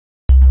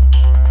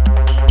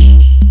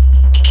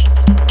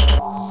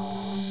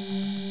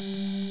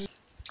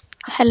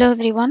Hello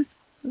everyone,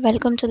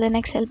 welcome to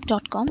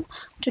linuxhelp.com.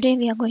 Today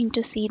we are going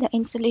to see the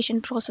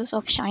installation process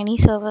of Shiny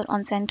Server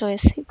on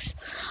CentOS 6.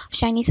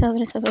 Shiny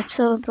Server is a web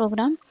server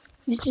program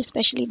which is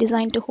specially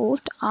designed to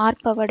host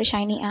R-powered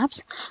Shiny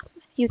apps.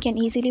 You can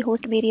easily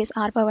host various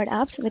R-powered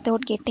apps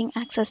without getting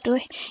access to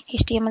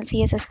HTML,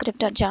 CSS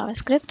script or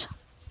JavaScript.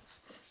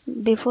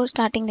 Before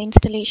starting the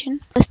installation,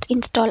 first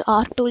install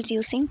R tools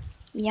using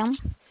yum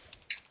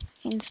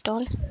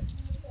install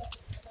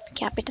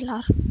capital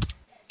R.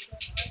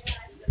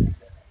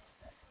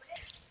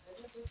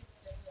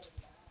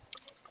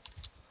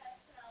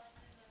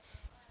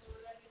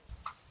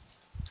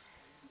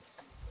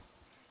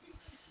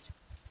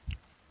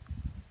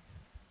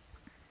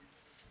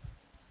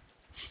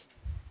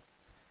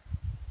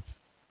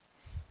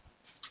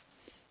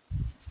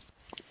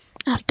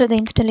 After the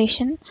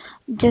installation,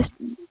 just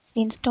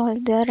install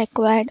the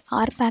required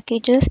R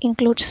packages,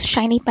 includes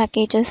Shiny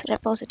packages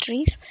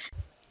repositories.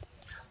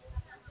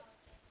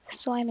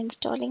 So I'm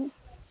installing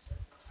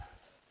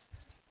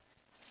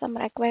some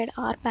required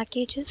R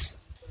packages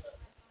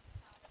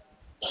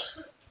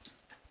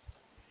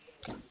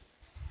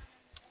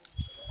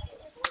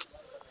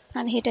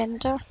and hit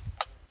enter.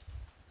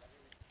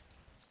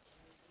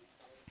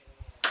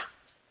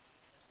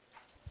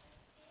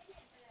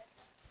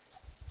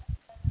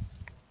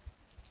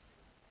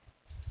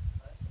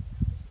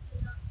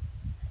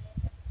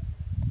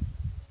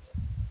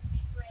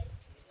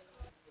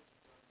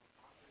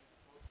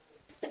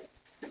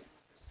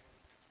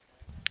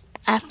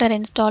 After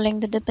installing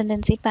the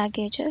dependency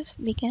packages,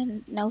 we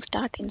can now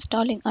start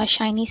installing a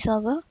Shiny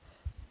server.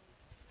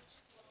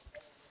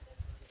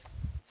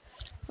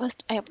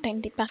 First, I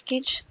obtain the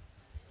package.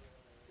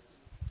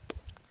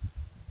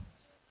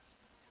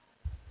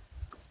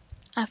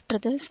 After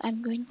this,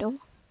 I'm going to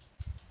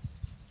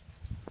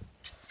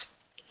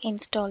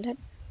install it.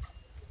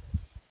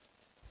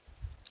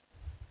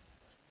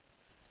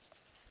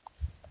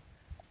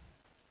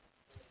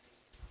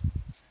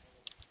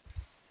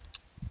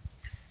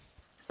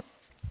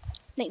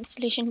 The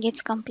installation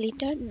gets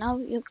completed. Now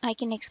I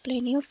can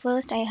explain you.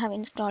 First, I have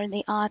installed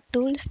the R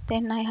tools.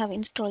 Then I have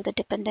installed the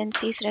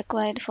dependencies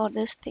required for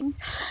this thing,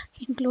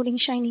 including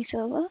Shiny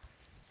server.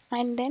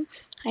 And then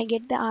I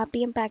get the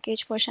RPM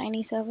package for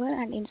Shiny server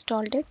and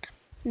installed it.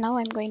 Now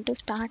I'm going to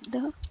start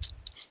the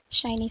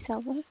Shiny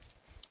server.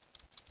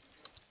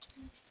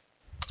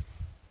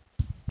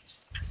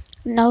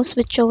 Now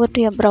switch over to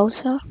your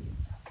browser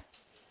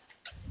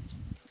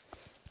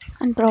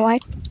and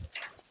provide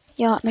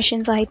your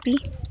machine's IP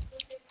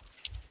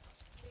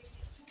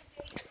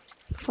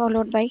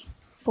followed by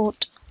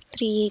port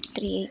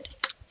 3838.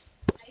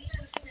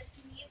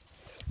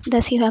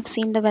 Thus you have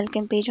seen the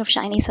welcome page of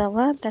Shiny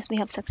server. Thus we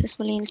have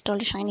successfully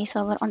installed Shiny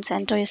server on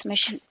CentOS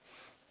machine.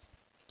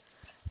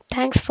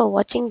 Thanks for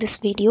watching this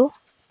video.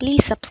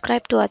 Please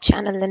subscribe to our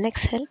channel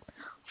Linux Help.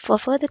 For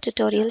further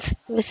tutorials,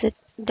 visit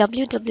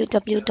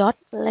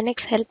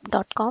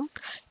www.linuxhelp.com.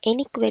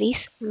 Any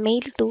queries,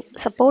 mail to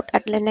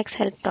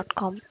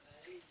support@linuxhelp.com.